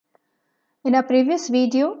In our previous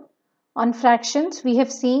video on fractions, we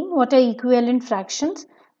have seen what are equivalent fractions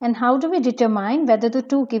and how do we determine whether the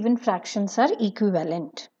two given fractions are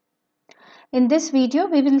equivalent. In this video,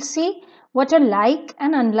 we will see what are like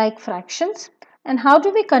and unlike fractions and how do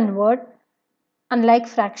we convert unlike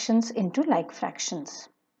fractions into like fractions.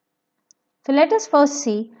 So let us first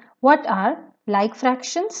see what are like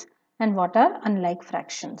fractions and what are unlike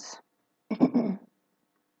fractions.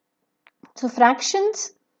 So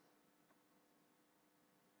fractions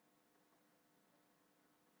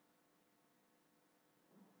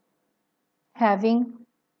having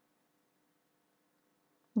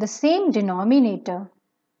the same denominator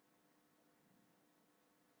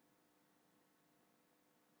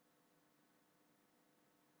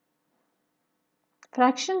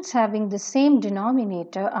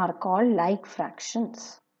are called like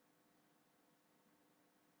fractions.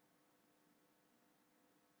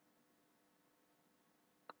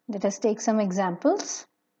 Let us take some examples.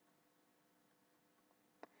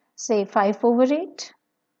 Say 5 over 8,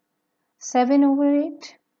 7 over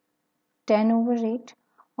 8, 10 over 8.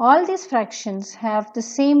 All these fractions have the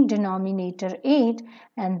same denominator 8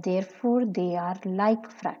 and therefore they are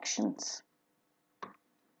like fractions.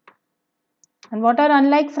 And what are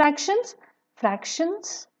unlike fractions?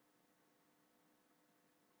 Fractions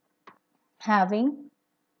having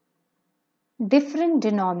different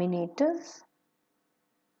denominators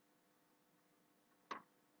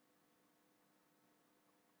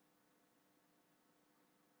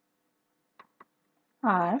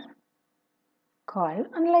are called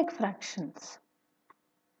unlike fractions.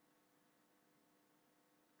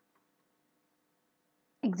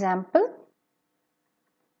 Example: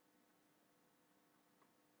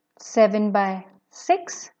 7 by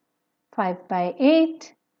 6, 5 by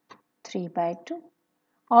 8, 3 by 2.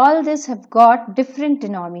 All these have got different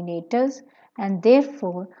denominators and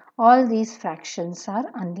therefore all these fractions are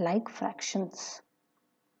unlike fractions.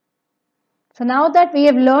 So now that we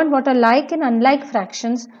have learned what are like and unlike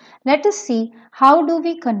fractions, let us see how do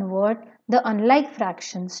we convert the unlike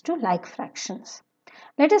fractions to like fractions.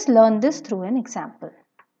 Let us learn this through an example.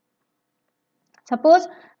 Suppose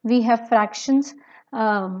we have fractions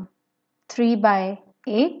 3 by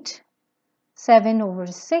 8, 7 over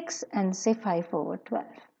 6 and say 5 over 12.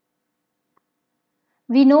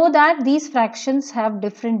 We know that these fractions have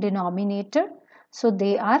different denominator, so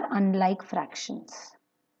they are unlike fractions.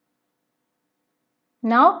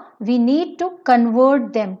 Now we need to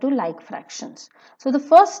convert them to like fractions. So the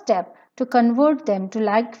first step to convert them to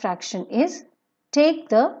like fraction is take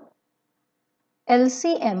the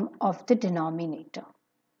LCM of the denominator.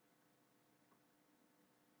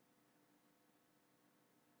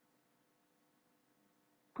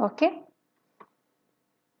 Okay.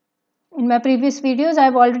 In my previous videos, I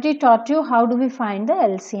have already taught you how do we find the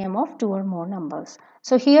LCM of two or more numbers.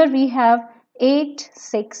 So here we have 8,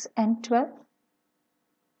 6 and 12.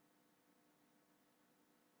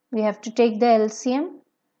 We have to take the LCM.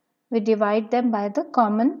 We divide them by the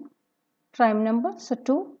common prime number. So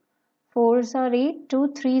 2 4s are 8, 2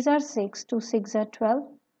 3s are 6, 2 6 are 12.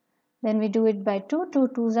 Then we do it by 2, 2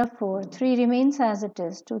 2s are 4, 3 remains as it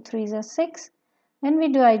is, 2 3s are 6. Then we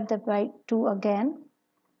divide that by 2 again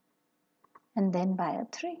and then by a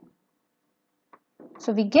 3.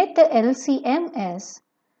 So we get the LCM as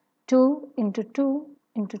 2 into 2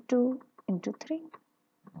 into 2 into 3,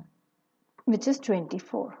 which is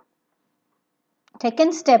 24.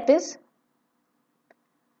 Second step is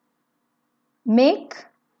make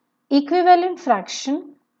equivalent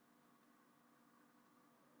fraction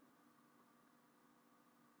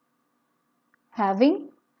having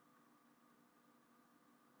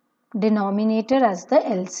denominator as the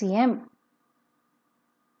LCM.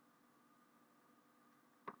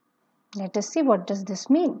 Let us see what does this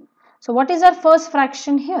mean. So what is our first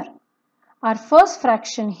fraction here? Our first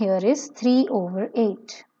fraction here is 3 over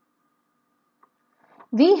 8.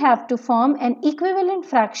 We have to form an equivalent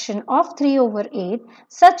fraction of 3 over 8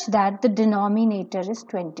 such that the denominator is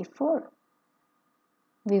 24.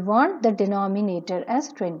 We want the denominator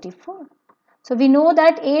as 24. So we know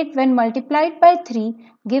that 8 when multiplied by 3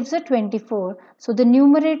 gives a 24. So the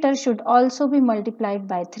numerator should also be multiplied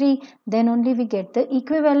by 3. Then only we get the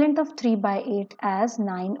equivalent of 3 by 8 as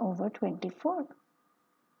 9 over 24.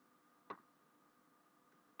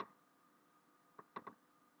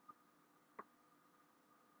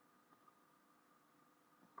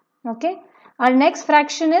 Okay. Our next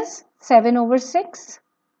fraction is 7 over 6.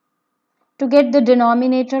 To get the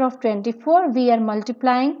denominator of 24, we are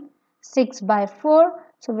multiplying 6 by 4.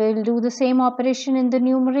 So we will do the same operation in the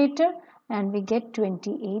numerator and we get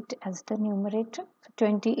 28 as the numerator. So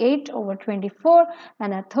 28 over 24,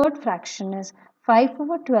 and our third fraction is 5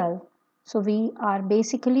 over 12. So we are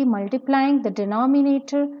basically multiplying the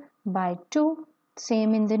denominator by 2,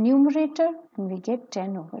 same in the numerator, and we get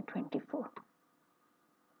 10 over 24.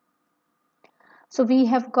 So we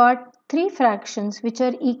have got three fractions which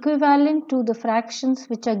are equivalent to the fractions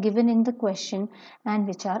which are given in the question and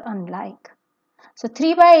which are unlike. So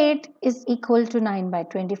 3 by 8 is equal to 9 by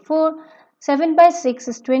 24, 7 by 6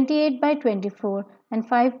 is 28 by 24, and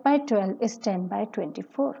 5 by 12 is 10 by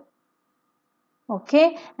 24.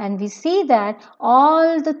 Okay, and we see that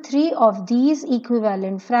all the three of these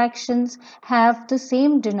equivalent fractions have the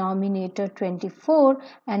same denominator 24,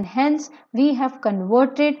 and hence we have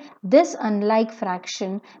converted this unlike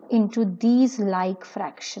fraction into these like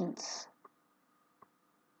fractions.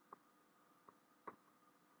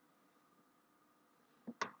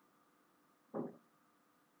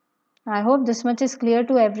 I hope this much is clear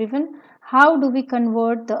to everyone. How do we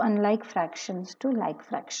convert the unlike fractions to like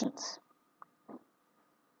fractions?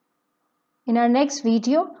 In our next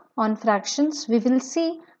video on fractions, we will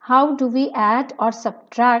see how do we add or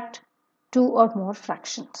subtract two or more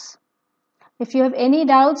fractions. If you have any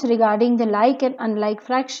doubts regarding the like and unlike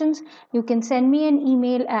fractions, you can send me an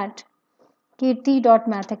email at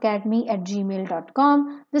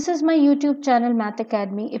kirti.mathacademy@gmail.com. This is my YouTube channel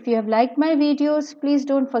Mathacademy. If you have liked my videos, please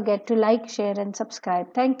don't forget to like, share and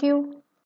subscribe. Thank you.